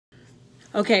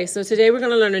Okay, so today we're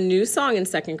going to learn a new song in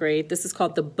second grade. This is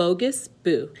called the Bogus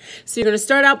Boo. So you're going to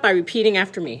start out by repeating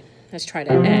after me. Let's try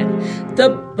that. And the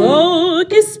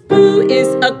bogus boo is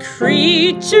a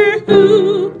creature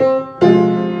who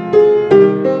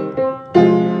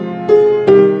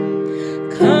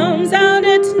comes out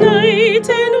at night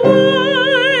and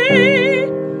why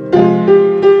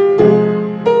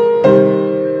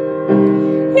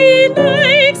he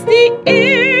likes the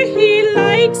air, he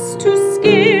likes to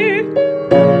scare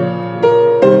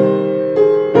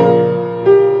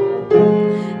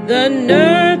the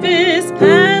nervous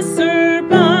passerby.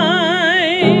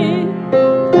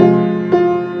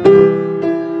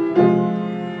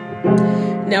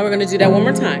 Now we're going to do that one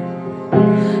more time.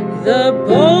 The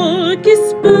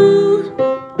bogus boo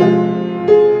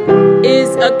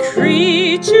is a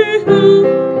creature who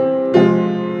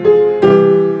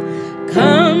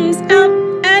comes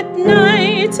out at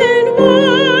night and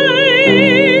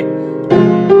why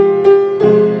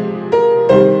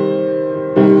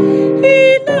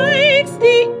he likes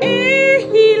the air,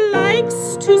 he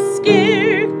likes to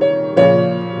scare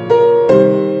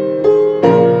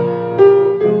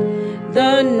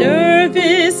the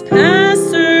nervous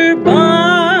passerby.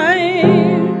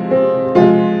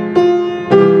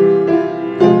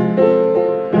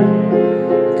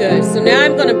 Good. So now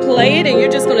I'm going to play it and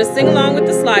you're just going to sing along with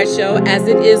the slideshow as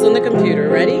it is on the computer.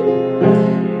 Ready?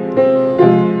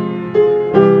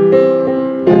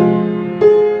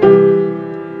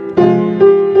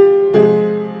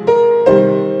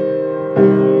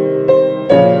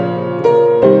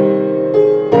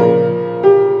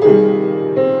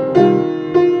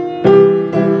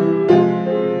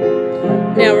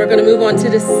 Now we're going to move on to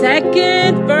the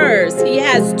second verse. He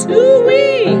has two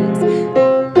wings.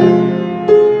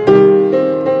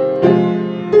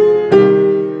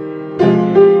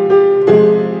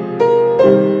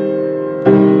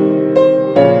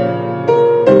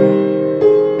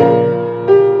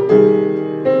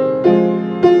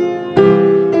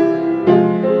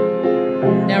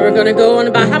 Now we're going to go on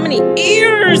about how many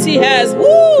ears he has.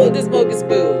 Woo, this Bogus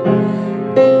Boo.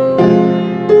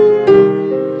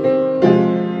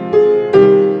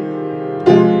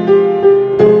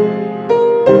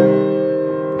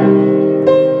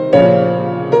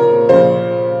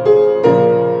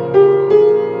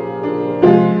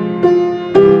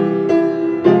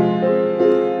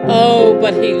 Oh,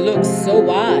 but he looks so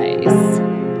wise.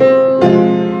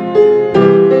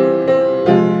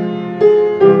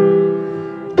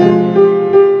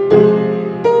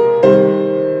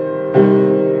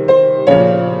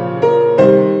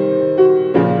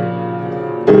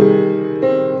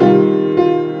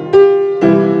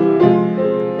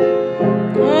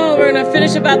 Oh, we're going to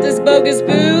finish about this Bogus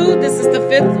Boo. This is the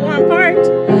fifth one part.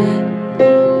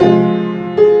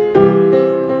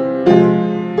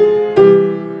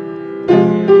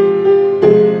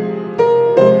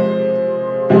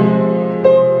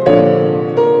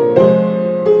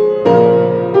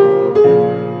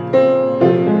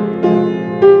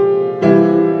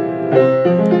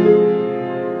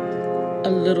 A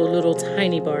little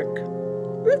tiny bark.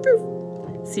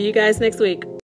 See you guys next week.